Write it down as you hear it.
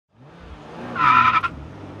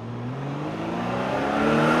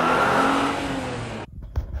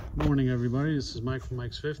morning, everybody. This is Mike from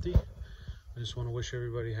Mike's 50. I just want to wish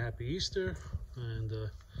everybody happy Easter. And I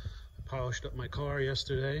polished up my car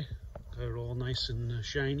yesterday. Got it all nice and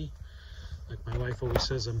shiny. Like my wife always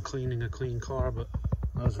says, I'm cleaning a clean car, but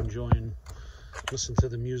I was enjoying listening to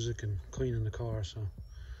the music and cleaning the car. So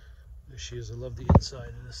there she is. I love the inside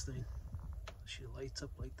of this thing. She lights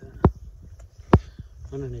up like that.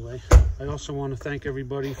 But anyway, I also want to thank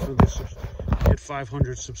everybody for this. Get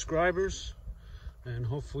 500 subscribers. And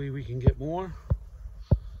hopefully we can get more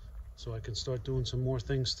so I can start doing some more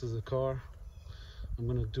things to the car. I'm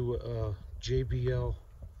going to do a JBL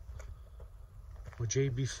or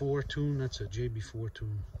JB4 tune. That's a JB4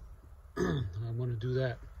 tune. And I'm going to do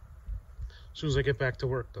that as soon as I get back to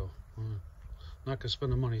work, though. I'm not going to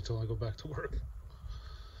spend the money until I go back to work.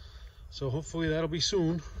 So hopefully that'll be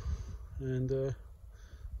soon. And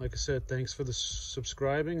like I said, thanks for the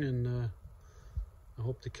subscribing, and I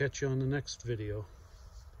hope to catch you on the next video.